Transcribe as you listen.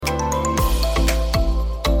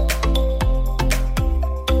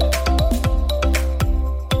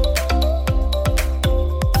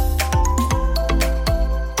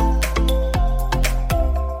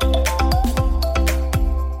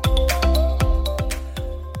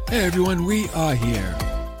Hey everyone, we are here.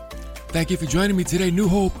 Thank you for joining me today, New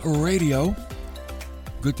Hope Radio.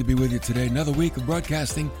 Good to be with you today. Another week of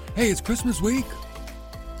broadcasting. Hey, it's Christmas week.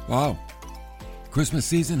 Wow. Christmas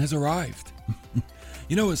season has arrived.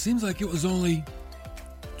 You know, it seems like it was only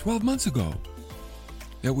 12 months ago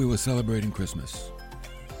that we were celebrating Christmas.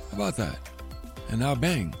 How about that? And now,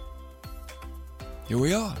 bang, here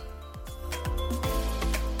we are.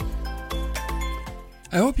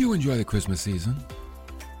 I hope you enjoy the Christmas season.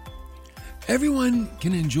 Everyone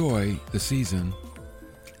can enjoy the season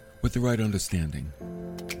with the right understanding.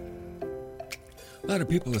 A lot of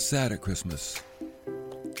people are sad at Christmas.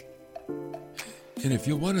 And if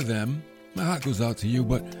you're one of them, my heart goes out to you,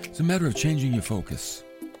 but it's a matter of changing your focus.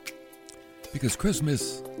 Because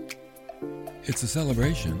Christmas, it's a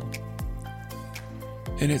celebration.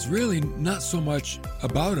 And it's really not so much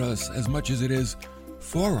about us as much as it is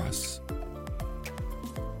for us.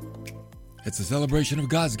 It's a celebration of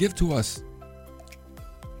God's gift to us.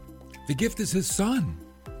 The gift is His Son.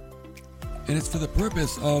 And it's for the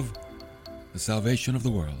purpose of the salvation of the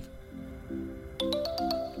world.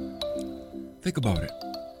 Think about it.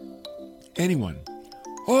 Anyone,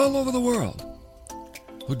 all over the world,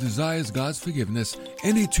 who desires God's forgiveness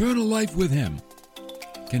and eternal life with Him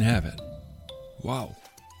can have it. Wow.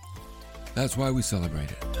 That's why we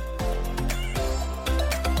celebrate it.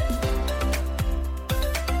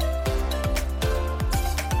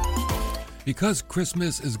 Because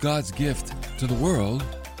Christmas is God's gift to the world,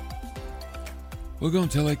 we're going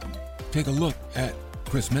to take a look at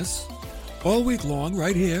Christmas all week long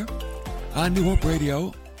right here on New Hope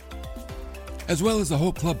Radio, as well as the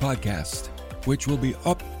Hope Club podcast, which will be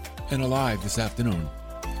up and alive this afternoon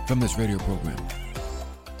from this radio program.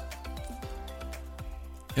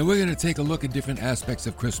 And we're going to take a look at different aspects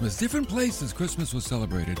of Christmas, different places Christmas was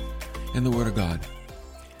celebrated in the Word of God.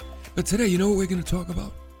 But today, you know what we're going to talk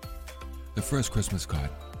about? The first Christmas card.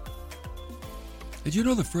 Did you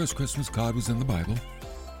know the first Christmas card was in the Bible?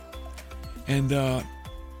 And it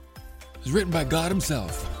was written by God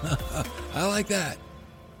Himself. I like that.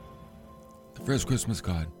 The first Christmas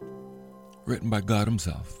card, written by God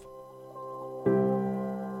Himself.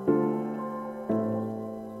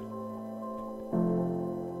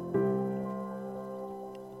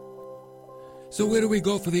 So where do we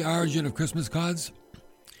go for the origin of Christmas cards?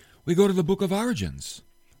 We go to the book of origins,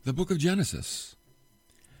 the book of Genesis.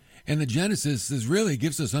 And the Genesis really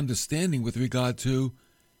gives us understanding with regard to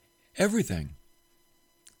everything.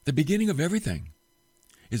 The beginning of everything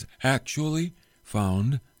is actually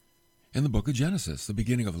found in the book of Genesis. The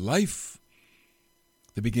beginning of life,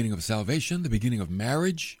 the beginning of salvation, the beginning of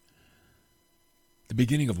marriage, the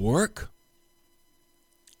beginning of work,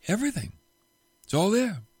 everything. It's all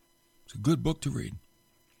there. It's a good book to read.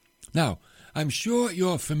 Now, I'm sure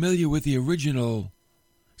you're familiar with the original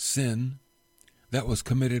sin that was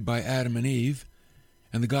committed by Adam and Eve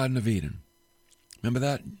in the Garden of Eden. Remember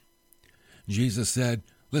that? Jesus said,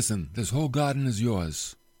 listen, this whole garden is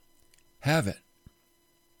yours. Have it.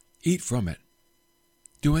 Eat from it.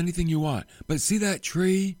 Do anything you want. But see that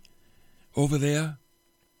tree over there?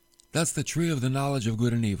 That's the tree of the knowledge of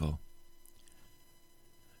good and evil.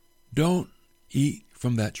 Don't eat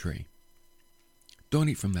from that tree. Don't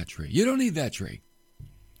eat from that tree. You don't need that tree.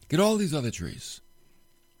 Get all these other trees.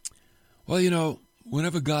 Well, you know,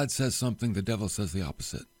 whenever God says something, the devil says the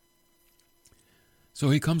opposite. So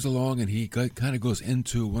he comes along and he kind of goes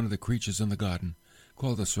into one of the creatures in the garden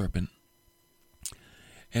called the serpent.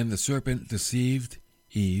 And the serpent deceived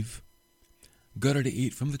Eve, got her to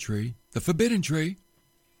eat from the tree, the forbidden tree.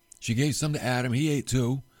 She gave some to Adam. He ate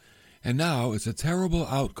too. And now it's a terrible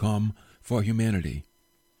outcome for humanity.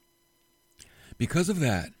 Because of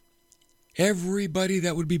that, everybody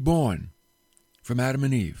that would be born from Adam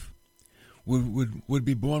and Eve would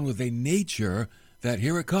be born with a nature that,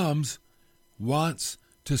 here it comes, wants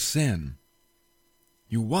to sin.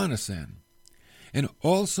 You want to sin. And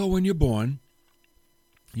also when you're born,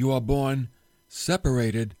 you are born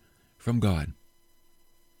separated from God.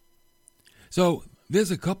 So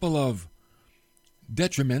there's a couple of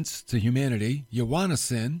detriments to humanity. You want to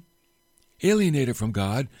sin, alienated from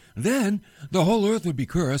God, then the whole earth would be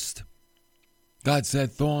cursed. God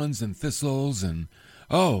said thorns and thistles and,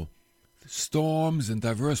 storms in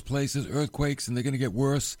diverse places, earthquakes, and they're going to get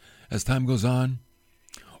worse as time goes on.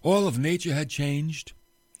 All of nature had changed.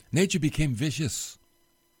 Nature became vicious.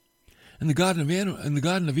 In the Garden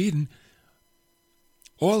of Eden,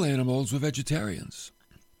 all animals were vegetarians.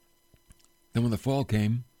 Then when the fall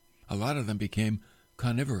came, a lot of them became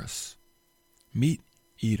carnivorous, meat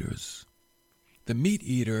eaters. The meat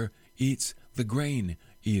eater eats the grain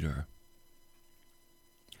eater.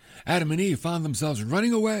 Adam and Eve found themselves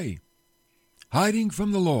running away, hiding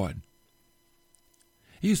from the Lord.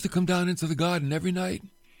 He used to come down into the garden every night,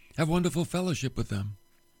 have wonderful fellowship with them.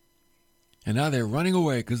 And now they're running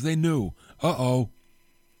away because they knew,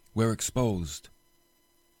 we're exposed.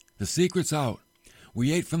 The secret's out.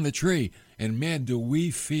 We ate from the tree, and man, do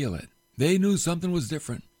we feel it. They knew something was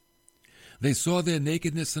different. They saw their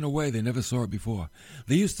nakedness in a way they never saw it before.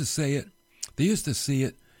 They used to see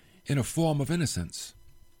it in a form of innocence.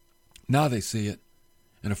 Now they see it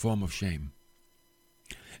in a form of shame.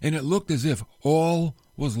 And it looked as if all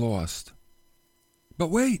was lost. But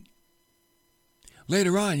wait.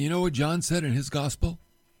 Later on, you know what John said in his gospel?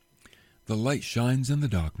 The light shines in the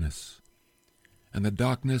darkness, and the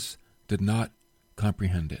darkness did not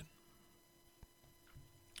comprehend it.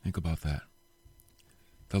 Think about that.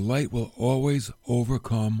 The light will always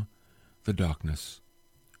overcome the darkness.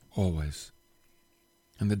 Always.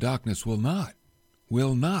 And the darkness will not,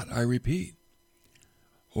 I repeat,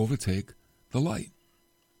 overtake the light.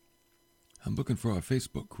 I'm looking for our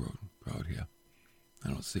Facebook crowd here. I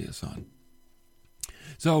don't see us on.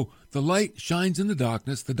 So the light shines in the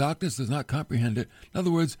darkness does not comprehend it. In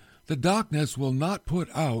other words, the darkness will not put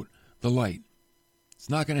out the light. It's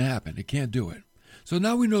not going to happen. It can't do it. So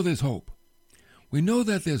now we know there's hope. We know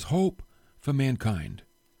that there's hope for mankind.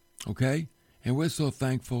 Okay? And we're so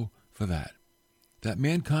thankful for that. That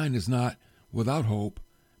mankind is not without hope.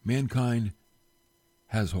 Mankind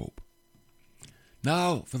has hope.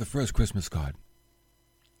 Now for the first Christmas card.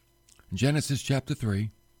 Genesis chapter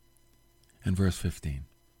 3 and verse 15.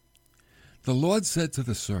 The Lord said to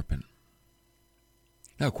the serpent.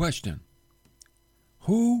 Now question.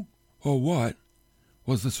 Who or what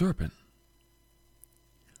was the serpent?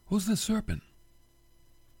 Who's the serpent?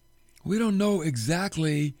 We don't know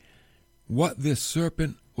exactly what this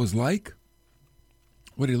serpent was like,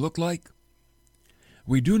 what he looked like.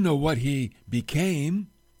 We do know what he became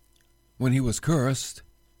when he was cursed.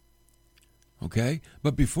 Okay?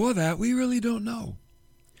 But before that, we really don't know.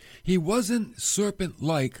 He wasn't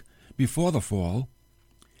serpent-like before the fall.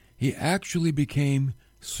 He actually became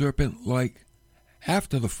serpent-like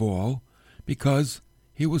after the fall because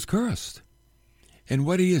he was cursed. And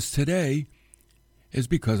what he is today is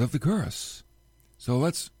because of the curse. So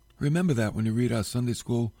let's remember that when you read our Sunday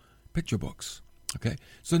school picture books. Okay?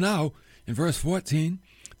 So now, in verse 14,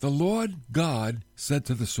 the Lord God said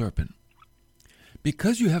to the serpent,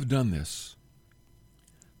 because you have done this,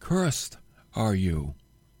 cursed are you,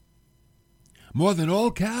 more than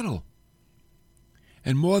all cattle,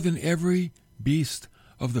 and more than every beast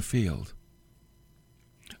of the field.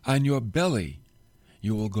 On your belly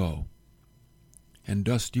you will go, and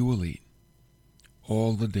dust you will eat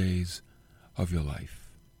all the days of your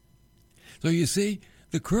life. So you see,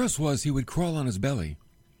 the curse was he would crawl on his belly.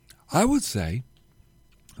 I would say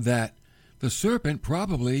that the serpent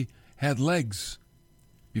probably had legs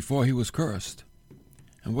before he was cursed.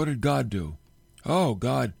 And what did God do? Oh,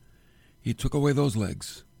 God, he took away those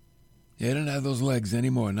legs. He didn't have those legs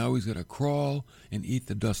anymore. Now he's going to crawl and eat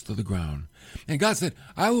the dust of the ground. And God said,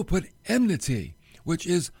 I will put enmity, which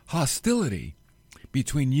is hostility,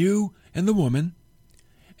 between you and the woman,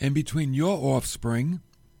 and between your offspring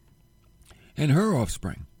and her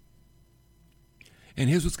offspring. And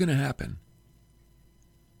here's what's going to happen.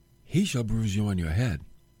 He shall bruise you on your head,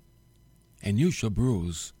 and you shall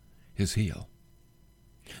bruise his heel.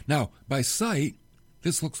 Now, by sight,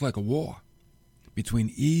 this looks like a war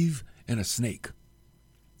between Eve and a snake,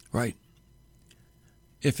 right?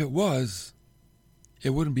 If it was, it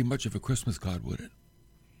wouldn't be much of a Christmas card, would it?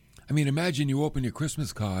 I mean, imagine you open your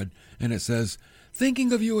Christmas card and it says,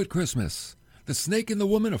 thinking of you at Christmas. The snake and the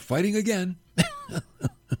woman are fighting again.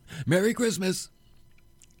 Merry Christmas.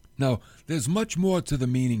 Now, there's much more to the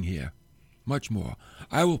meaning here. Much more.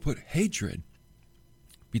 I will put hatred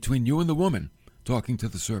between you and the woman, talking to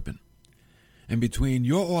the serpent, and between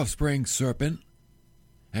your offspring, serpent,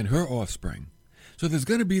 and her offspring. So there's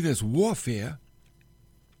going to be this warfare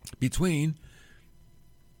between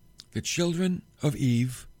the children of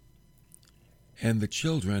Eve and the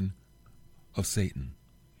children of Satan.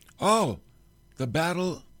 Oh, the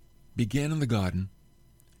battle began in the garden,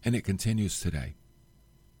 and it continues today.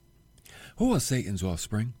 Who are Satan's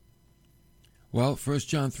offspring? Well, 1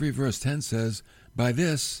 John 3 verse 10 says, by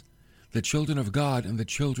this, the children of God and the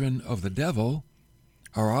children of the devil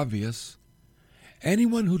are obvious.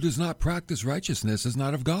 Anyone who does not practice righteousness is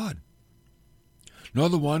not of God, nor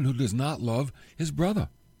the one who does not love his brother.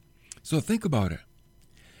 So think about it.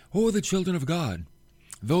 Who are the children of God?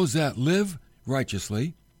 Those that live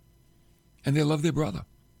righteously and they love their brother.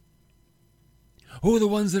 Who are the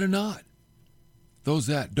ones that are not? Those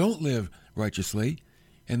that don't live righteously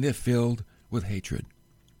and they're filled with hatred.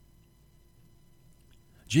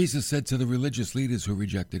 Jesus said to the religious leaders who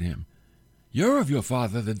rejected him, "You're of your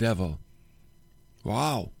father, the devil."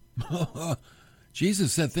 Wow.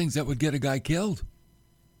 Jesus said things that would get a guy killed.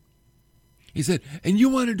 He said, "And you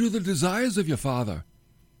want to do the desires of your father."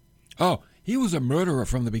 Oh, he was a murderer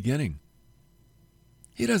from the beginning.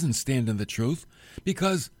 He doesn't stand in the truth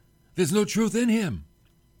because there's no truth in him.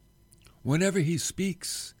 Whenever he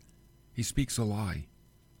speaks a lie.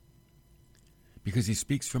 Because he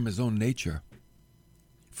speaks from his own nature.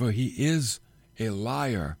 For he is a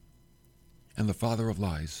liar and the father of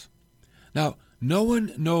lies. Now, no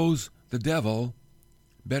one knows the devil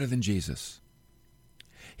better than Jesus.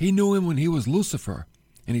 He knew him when he was Lucifer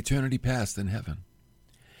in eternity past in heaven.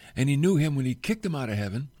 And he knew him when he kicked him out of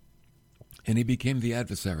heaven and he became the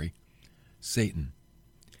adversary, Satan.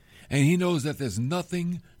 And he knows that there's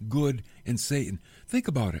nothing good in Satan. Think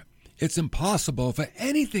about it. It's impossible for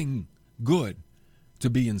anything good to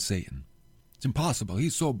be in Satan. It's impossible.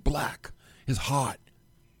 He's so black. His heart.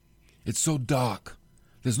 It's so dark.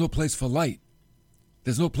 There's no place for light.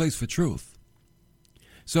 There's no place for truth.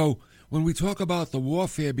 So when we talk about the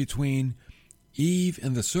warfare between Eve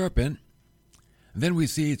and the serpent, then we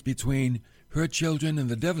see it's between her children and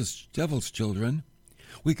the devil's children.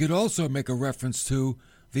 We could also make a reference to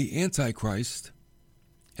the Antichrist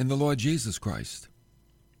and the Lord Jesus Christ.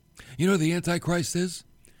 You know what the Antichrist is?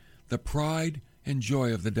 The pride and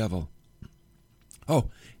joy of the devil. Oh,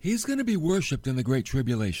 he's going to be worshipped in the Great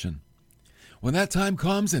Tribulation. When that time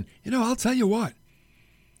comes, and, I'll tell you what.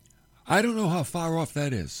 I don't know how far off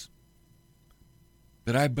that is.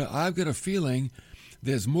 But I've got a feeling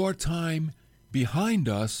there's more time behind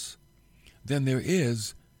us than there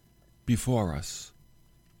is before us.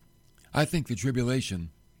 I think the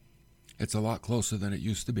tribulation, it's a lot closer than it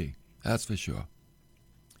used to be. That's for sure.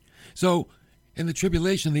 So, in the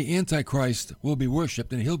tribulation, the Antichrist will be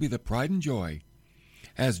worshipped, and he'll be the pride and joy.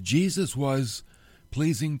 As Jesus was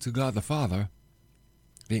pleasing to God the Father,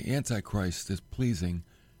 the Antichrist is pleasing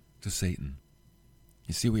to Satan.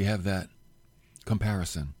 You see, we have that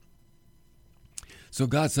comparison. So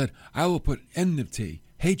God said, "I will put enmity,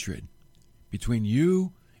 hatred, between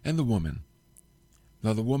you and the woman."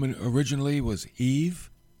 Now, the woman originally was Eve,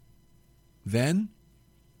 then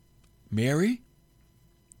Mary,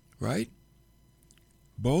 right?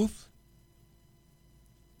 Both.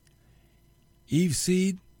 Eve's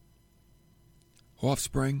seed,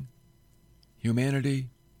 offspring, humanity.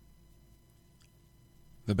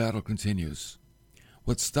 The battle continues.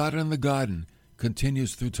 What started in the garden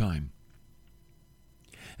continues through time.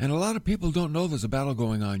 And a lot of people don't know there's a battle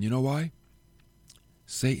going on. You know why?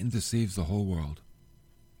 Satan deceives the whole world.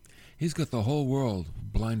 He's got the whole world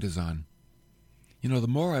blinders on. The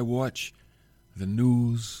more I watch the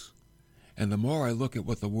news, and the more I look at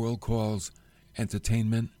what the world calls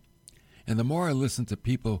entertainment, and the more I listen to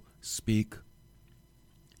people speak,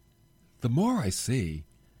 the more I see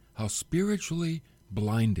how spiritually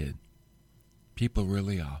blinded people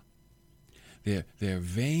really are. They're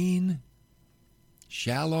vain,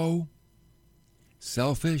 shallow,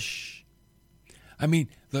 selfish. I mean,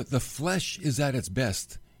 the flesh is at its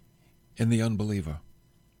best in the unbeliever.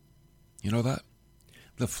 You know that?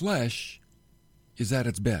 The flesh is at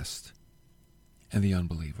its best in the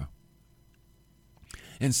unbeliever.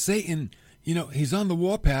 And Satan, he's on the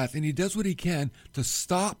warpath, and he does what he can to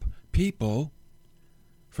stop people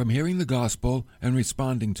from hearing the gospel and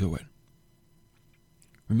responding to it.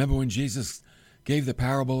 Remember when Jesus gave the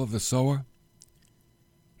parable of the sower?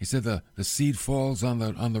 He said the seed falls on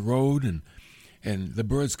the road, and the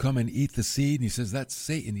birds come and eat the seed. And he says that's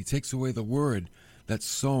Satan. He takes away the word that's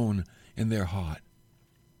sown in their heart.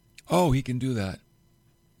 Oh, he can do that.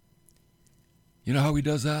 You know how he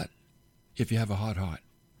does that? If you have a hard heart.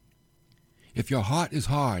 If your heart is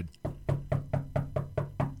hard,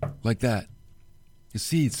 like that, the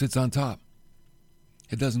seed sits on top.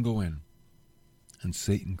 It doesn't go in. And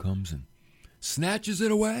Satan comes and snatches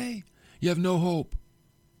it away. You have no hope.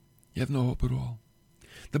 You have no hope at all.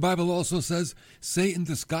 The Bible also says Satan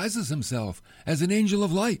disguises himself as an angel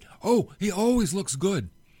of light. Oh, he always looks good.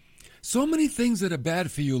 So many things that are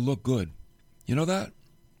bad for you look good. You know that?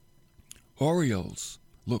 Oreos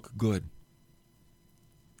look good,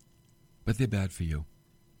 but they're bad for you.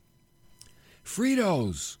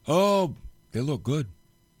 Fritos, oh, they look good,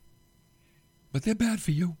 but they're bad for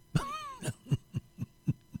you.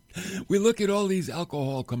 We look at all these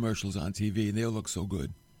alcohol commercials on TV, and they all look so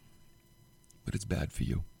good, but it's bad for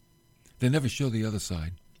you. They never show the other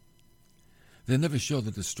side. They never show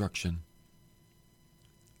the destruction.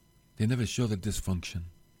 They never show the dysfunction,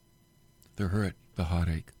 the hurt, the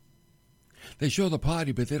heartache. They show the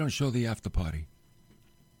party, but they don't show the after party.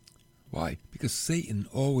 Why? Because Satan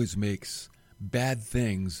always makes bad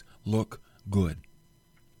things look good.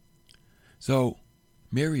 So,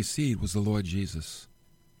 Mary's seed was the Lord Jesus.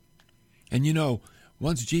 And you know,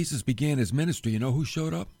 once Jesus began his ministry, you know who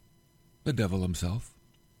showed up? The devil himself.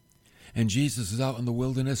 And Jesus is out in the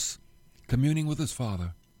wilderness communing with his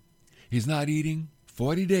Father. He's not eating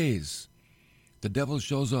 40 days. The devil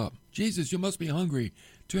shows up. Jesus, you must be hungry.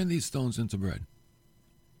 Turn these stones into bread.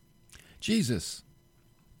 Jesus,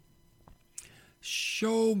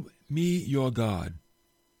 show me your God.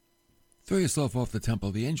 Throw yourself off the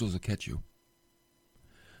temple. The angels will catch you.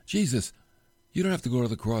 Jesus, you don't have to go to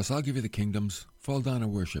the cross. I'll give you the kingdoms. Fall down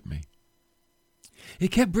and worship me. He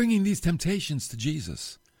kept bringing these temptations to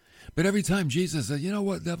Jesus. But every time Jesus said, you know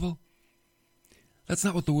what, devil? That's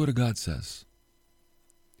not what the Word of God says.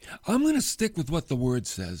 I'm going to stick with what the Word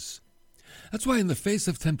says. That's why in the face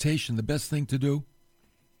of temptation, the best thing to do,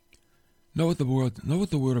 know what the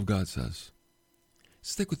Word of God says.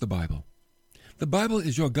 Stick with the Bible. The Bible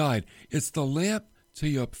is your guide. It's the lamp to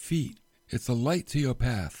your feet. It's the light to your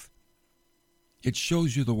path. It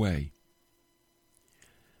shows you the way.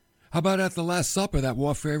 How about at the Last Supper, that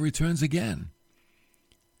warfare returns again?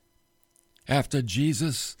 After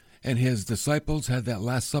Jesus and his disciples had that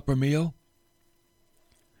Last Supper meal,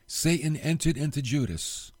 Satan entered into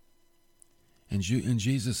Judas. And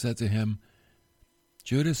Jesus said to him,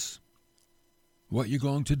 Judas, what you're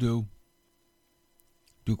going to do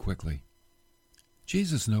quickly.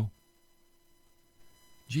 Jesus knew.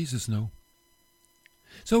 Jesus knew.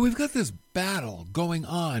 So we've got this battle going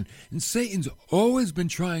on, and Satan's always been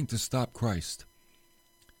trying to stop Christ.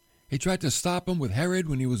 He tried to stop him with Herod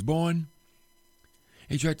when he was born.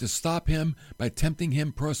 He tried to stop him by tempting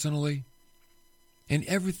him personally, and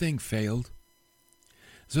everything failed.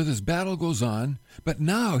 So this battle goes on, but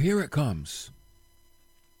now here it comes.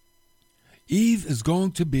 Eve is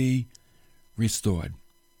going to be restored.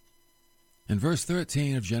 In verse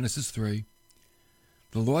 13 of Genesis 3,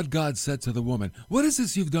 the Lord God said to the woman, what is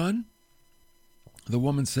this you've done? The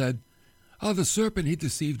woman said, oh, the serpent, he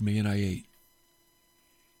deceived me and I ate.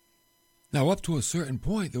 Now, up to a certain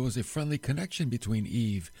point, there was a friendly connection between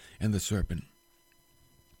Eve and the serpent.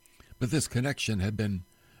 But this connection had been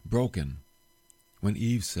broken when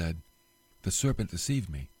Eve said, the serpent deceived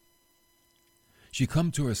me. She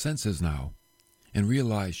come to her senses now and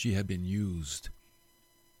realized she had been used.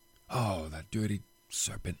 Oh, that dirty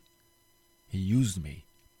serpent. He used me.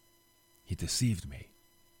 He deceived me.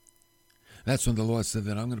 That's when the Lord said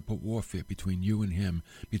that I'm going to put warfare between you and him,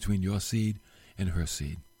 between your seed and her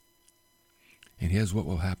seed. And here's what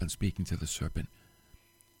will happen, speaking to the serpent.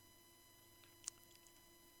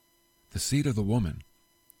 The seed of the woman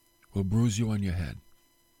will bruise you on your head,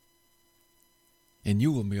 and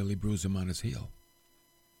you will merely bruise him on his heel.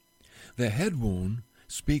 The head wound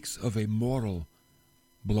speaks of a mortal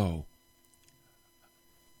blow.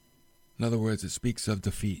 In other words, it speaks of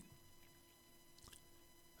defeat.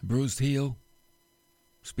 The bruised heel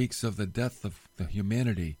speaks of the death of the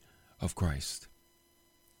humanity of Christ.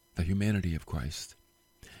 The humanity of Christ.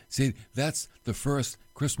 See, that's the first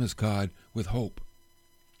Christmas card with hope.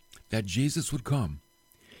 That Jesus would come.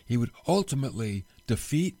 He would ultimately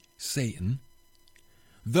defeat Satan,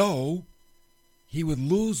 though he would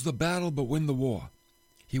lose the battle but win the war.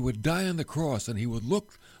 He would die on the cross and he would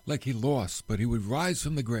look like he lost, but he would rise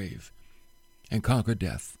from the grave and conquer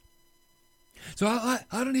death. So I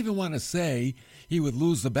don't even want to say he would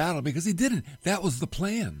lose the battle, because he didn't. That was the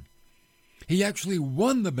plan. He actually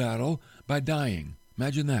won the battle by dying.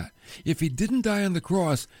 Imagine that. If he didn't die on the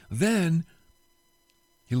cross, then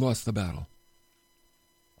he lost the battle.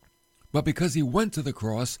 But because he went to the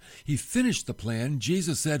cross, he finished the plan.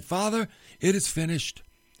 Jesus said, Father, it is finished.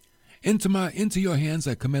 Into your hands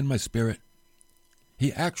I commend my spirit.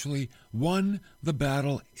 He actually won the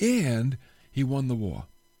battle and he won the war.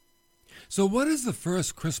 So what is the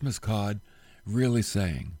first Christmas card really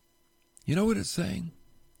saying? You know what it's saying?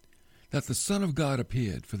 That the Son of God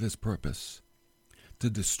appeared for this purpose, to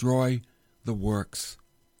destroy the works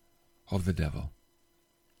of the devil.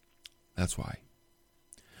 That's why.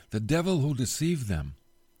 The devil who deceived them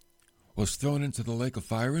was thrown into the lake of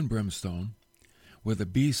fire and brimstone, where the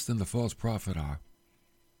beast and the false prophet are,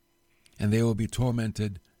 and they will be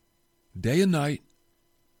tormented day and night,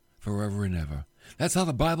 forever and ever. That's how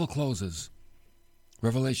the Bible closes.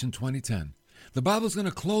 Revelation 20:10. The Bible's going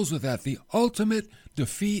to close with that, the ultimate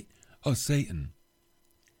defeat of Satan.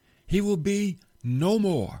 He will be no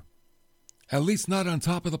more, at least not on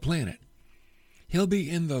top of the planet. He'll be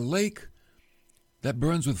in the lake that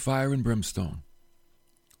burns with fire and brimstone,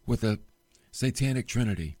 with the satanic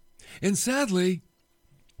trinity. And sadly,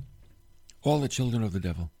 all the children of the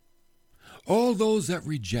devil, all those that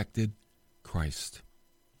rejected Christ.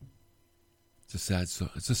 It's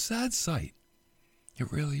a sad sight.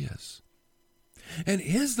 It really is. And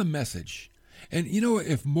here's the message. And you know,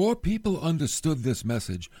 if more people understood this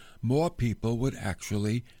message, more people would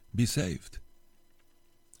actually be saved.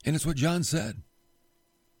 And it's what John said.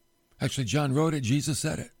 Actually, John wrote it, Jesus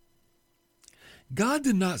said it. God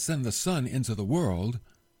did not send the Son into the world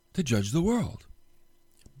to judge the world,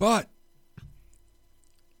 but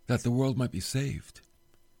that the world might be saved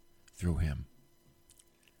through him.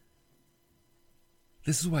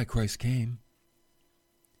 This is why Christ came.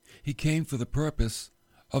 He came for the purpose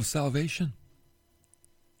of salvation.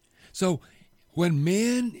 So when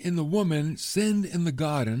man and the woman sinned in the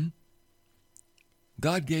garden,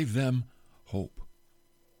 God gave them hope.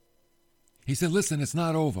 He said, listen, it's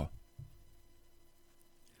not over.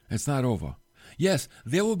 It's not over. Yes,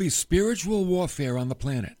 there will be spiritual warfare on the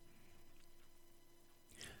planet.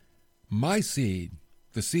 My seed,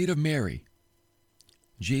 the seed of Mary,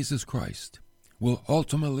 Jesus Christ, will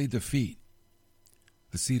ultimately defeat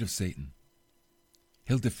the seed of Satan.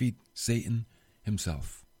 He'll defeat Satan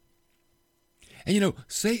himself. And you know,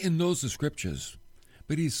 Satan knows the scriptures,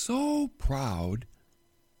 but he's so proud,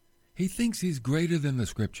 he thinks he's greater than the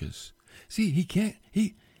scriptures. See, he can't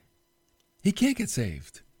get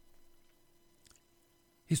saved.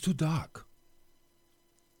 He's too dark.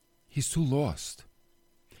 He's too lost.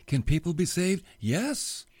 Can people be saved?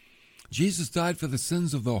 Yes. Jesus died for the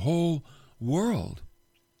sins of the whole world.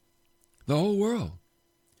 The whole world.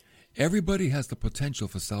 Everybody has the potential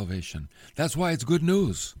for salvation. That's why it's good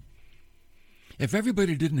news. If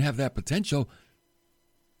everybody didn't have that potential,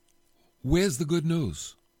 where's the good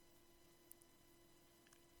news?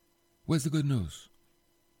 Where's the good news?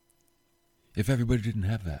 If everybody didn't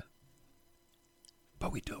have that.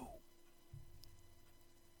 But we do.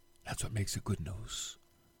 That's what makes it good news.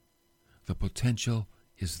 The potential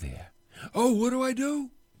is there. Oh, what do?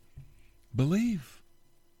 Believe.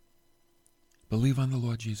 Believe on the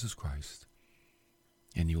Lord Jesus Christ,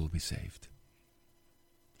 and you will be saved.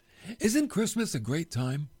 Isn't Christmas a great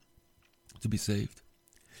time to be saved?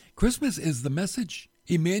 Christmas is the message.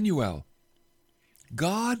 Emmanuel,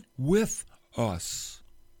 God with us.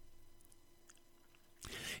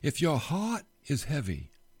 If your heart is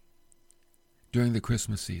heavy during the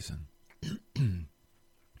Christmas season, and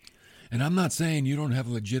I'm not saying you don't have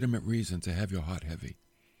a legitimate reason to have your heart heavy.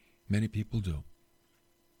 Many people do.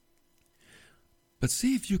 But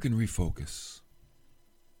see if you can refocus.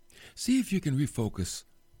 See if you can refocus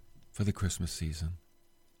for the Christmas season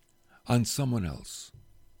on someone else,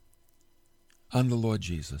 on the Lord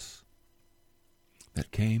Jesus,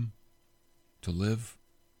 that came to live,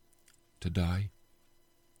 to die,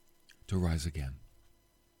 to rise again.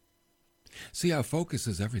 See, our focus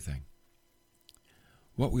is everything.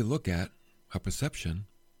 What we look at, our perception,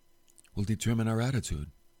 will determine our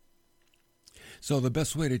attitude. So the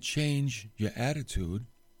best way to change your attitude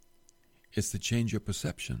is to change your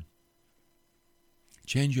perception.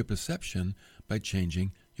 Change your perception by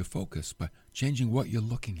changing your focus, by changing what you're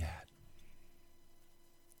looking at.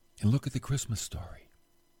 And look at the Christmas story.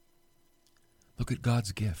 Look at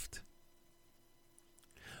God's gift.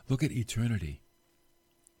 Look at eternity.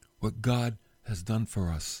 What God has done for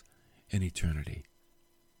us in eternity.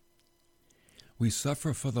 We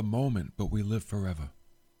suffer for the moment, but we live forever.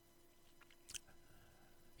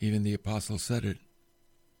 Even the apostle said it.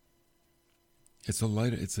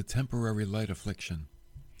 It's a temporary light affliction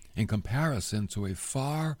in comparison to a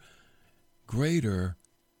far greater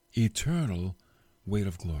eternal weight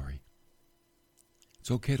of glory. It's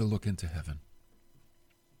okay to look into heaven.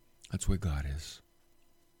 That's where God is.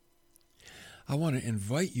 I want to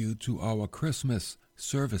invite you to our Christmas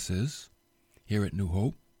services here at New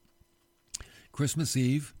Hope. Christmas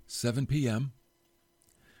Eve, 7 p.m.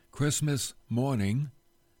 Christmas morning,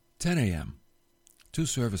 10 a.m. 2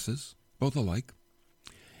 services, both alike.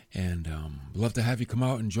 And love to have you come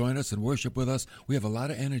out and join us and worship with us. We have a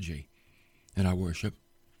lot of energy in our worship.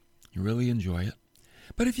 You really enjoy it.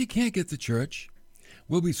 But if you can't get to church,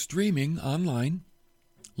 we'll be streaming online,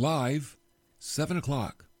 live, 7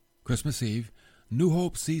 o'clock, Christmas Eve,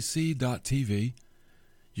 newhopecc.tv.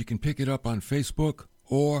 You can pick it up on Facebook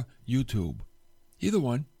or YouTube. Either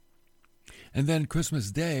one. And then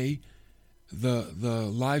Christmas Day, the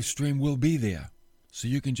live stream will be there. So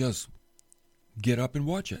you can just get up and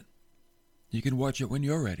watch it. You can watch it when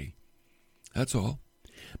you're ready. That's all.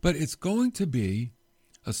 But it's going to be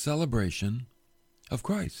a celebration of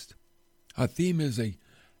Christ. Our theme is a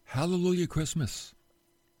Hallelujah Christmas.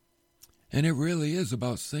 And it really is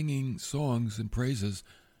about singing songs and praises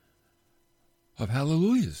of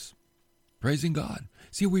hallelujahs, praising God.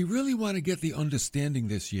 See, we really want to get the understanding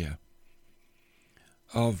this year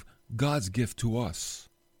of God's gift to us.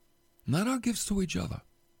 Not our gifts to each other,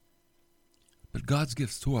 but God's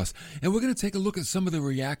gifts to us. And we're going to take a look at some of the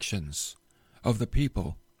reactions of the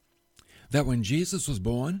people that when Jesus was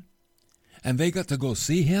born and they got to go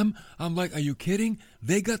see him, I'm like, are you kidding?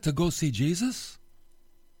 They got to go see Jesus?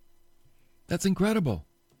 That's incredible.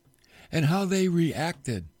 And how they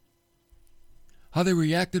reacted. How they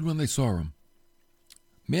reacted when they saw him.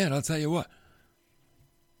 Man, I'll tell you what.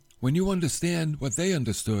 When you understand what they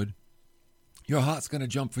understood, your heart's going to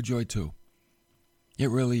jump for joy too. It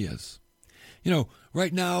really is. You know,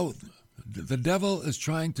 right now, the devil is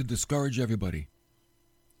trying to discourage everybody.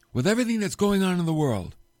 With everything that's going on in the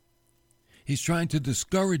world, he's trying to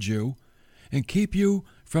discourage you and keep you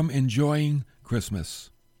from enjoying Christmas.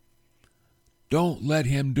 Don't let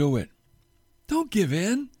him do it. Don't give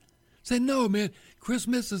in. Say, no, man,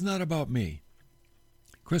 Christmas is not about me.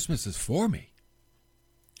 Christmas is for me.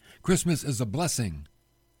 Christmas is a blessing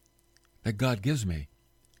that God gives me.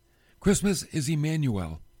 Christmas is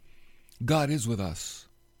Emmanuel. God is with us.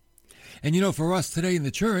 And you know, for us today in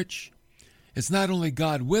the church, it's not only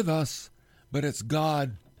God with us, but it's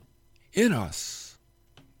God in us.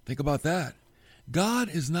 Think about that. God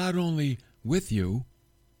is not only with you,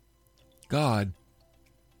 God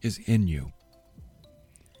is in you.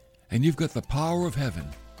 And you've got the power of heaven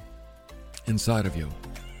inside of you.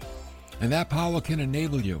 And that power can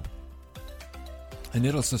enable you. And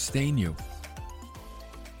it'll sustain you.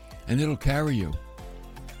 And it'll carry you.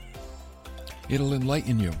 It'll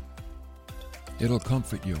enlighten you. It'll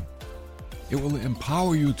comfort you. It will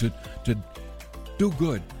empower you to do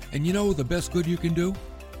good. And you know the best good you can do?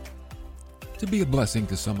 To be a blessing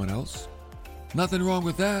to someone else. Nothing wrong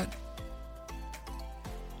with that.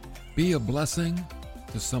 Be a blessing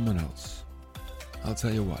to someone else. I'll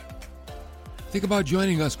tell you what. Think about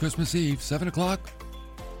joining us Christmas Eve, 7 o'clock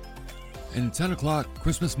and 10 o'clock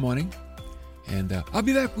Christmas morning. And I'll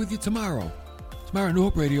be back with you tomorrow. Tomorrow, New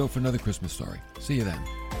Hope Radio for another Christmas story. See you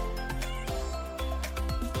then.